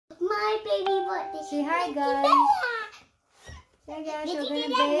Hi, baby. What did Say hi, guys. Say guys,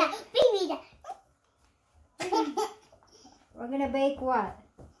 we're gonna bake what?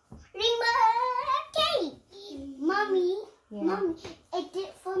 Rainbow cake. Mommy, Yeah. Mommy, it did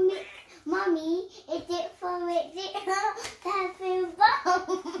for me. Mommy, it did for me. Happy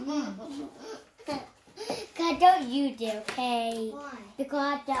bomb. God, don't use it, okay? Why?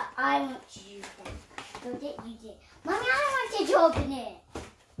 Because I want to use it. Don't use it. Mommy, I don't want to open it.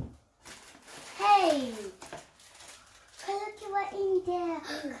 Hey. Look at what's in there.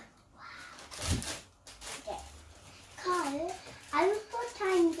 Wow. Okay. Carl, I will put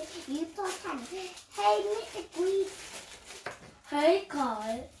time. You put time. Hey, Mr. Green. Hey,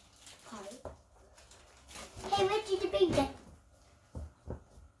 Carl. Carl. Hey, where's the baby?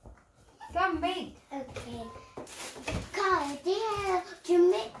 Come bake. Okay. Carl, there to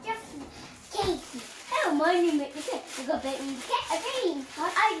make the cake. Oh, my name is the cake. We got baking cake.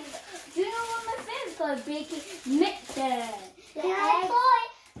 Do you know what my favorite for baking mixer? Can I pour?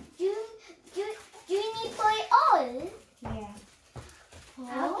 Do you need pour it all? Yeah.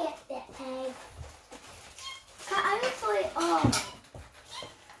 I'll get the egg. I will pour it all.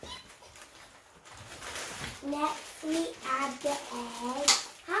 Next, we add the egg.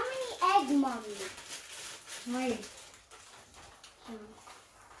 How many eggs, Mommy? Wait.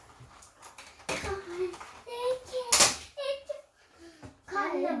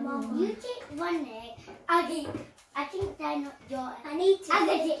 You take one egg. I think they're not yours. I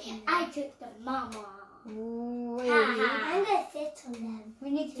took the mama. Ooh, wait. I'm gonna sit on them. We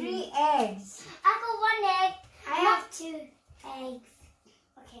need 3 eggs. I got 1 egg. I have 2 eggs.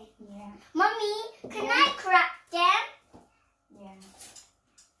 Okay. Yeah. Mommy, can I crack them? Yeah.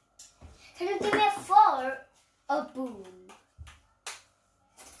 Can you give me a fork or spoon?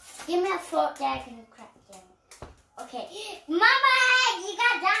 Give me a fork there. Can you crack them? Okay. Mama, you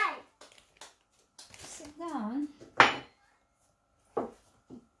got that. Sit down.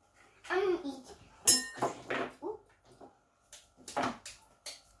 I'm gonna eat.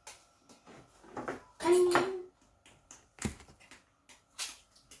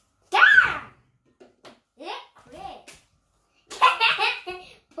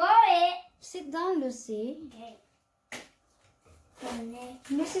 Sit down, Lucy. Okay.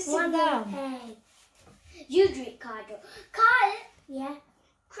 Lucy, sit down. Egg. You drink, Carl. Carl. Yeah.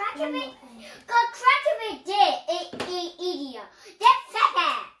 Crack a bit. Carl, crack a bit there. Idiot. That's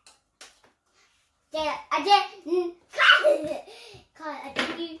second. There. Carl. Carl, I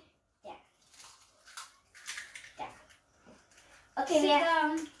think you. There. There. Okay, Sit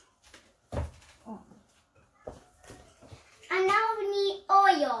down. Oh. And now we need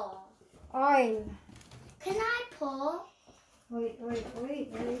oil. Oil. Can I pour? Wait.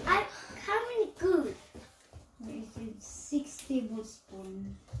 How many good? Wait, it's 6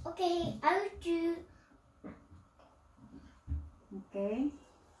 tablespoons. Okay, I'll do. Okay.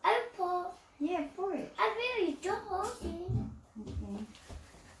 I'll pour. Yeah, pour it. I really don't. Okay.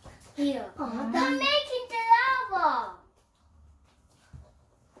 Here. I'm making the lava.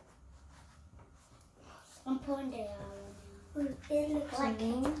 I'm pouring the lava. It looks like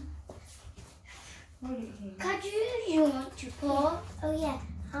it. Hold it here. Could you want to pour? Oh yeah,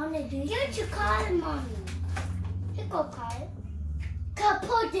 I want to do. You to call Mommy. You go call. Go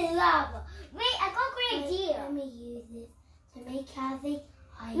pour the lava. Wait, I got a great idea. Let me use this to make having.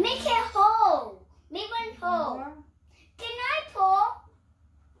 Make a hole. Make one hole. Can I pour?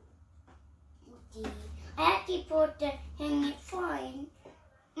 I have to pour the hang it fine.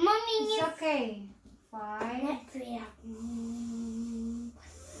 Mommy, It's okay. 5. Next we have.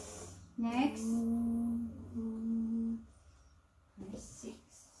 Next. 6.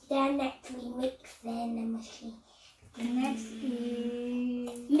 Then next we mix in the machine. The next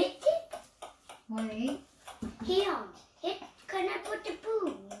is. Mix it. Wait. Here. Can I put the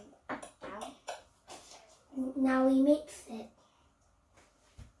spoon? Now we mix it.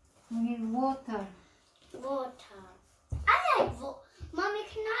 We need water. Water. I like water. Mommy,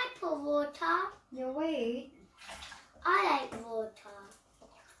 can I put water? You wait. I like water.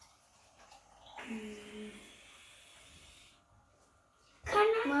 Can I?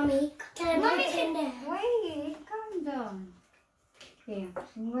 Mommy, can Wait, calm down. Here,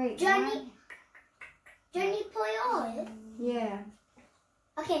 wait. Johnny pour oil? Yeah.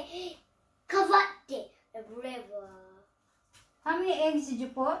 Okay, cover the river. How many eggs did you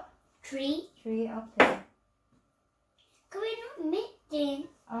put? 3. 3, okay. Can we not mix them?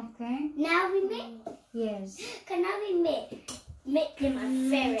 Okay. Now we mix. Yes. Can now we mix? Mix is my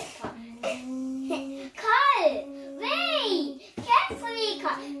favorite part. Carl, wait! Carefully,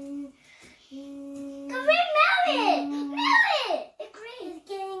 Carl. Can we melt it? Melt it! It's great. It's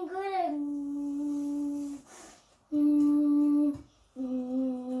getting good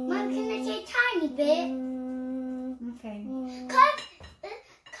bit. Okay.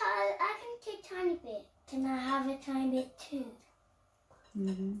 Cause I can take tiny bit. Can I have a tiny bit too?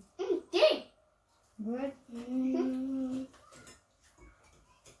 Good. Good.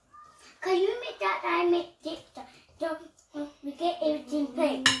 Can you make that? I make this. So we get everything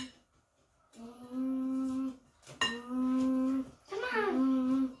pink. Come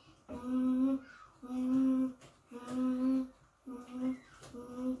on.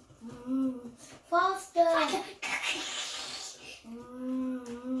 Faster.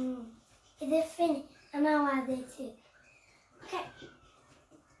 Is it finished? And now I did too. Okay.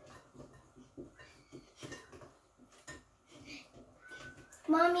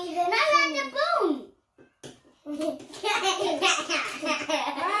 Mommy, then I like the boom.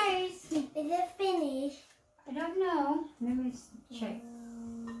 Guys, Is it finished? I don't know. Let me check.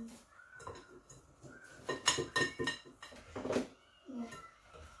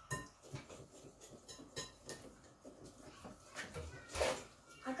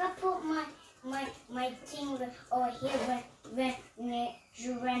 I gotta put my thing over here when it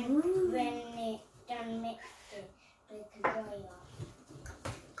done mix it. It can dry off.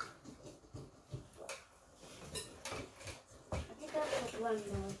 I think I'll put one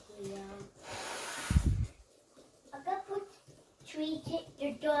more here. I gotta put three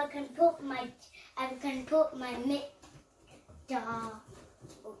the door. I can put my mix jar.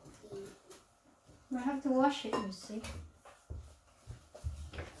 Okay. We have to wash it, you see.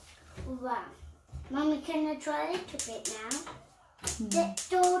 Wow. Mommy, can I try a little bit now? It's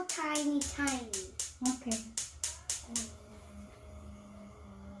so tiny. Okay.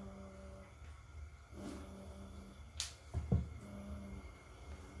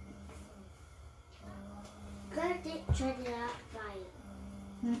 Got it, try it out, right.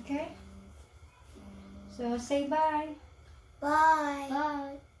 Okay. So say bye. Bye.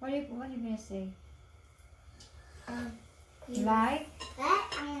 Bye. What are you gonna say? You Like.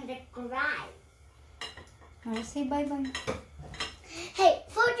 that on the garage. Alright, say bye bye. Hey,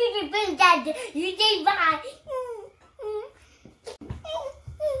 for you to bring that, you say bye.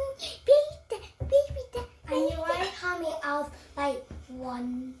 Baby, and you want to tell me of like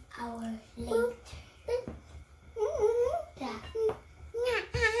 1,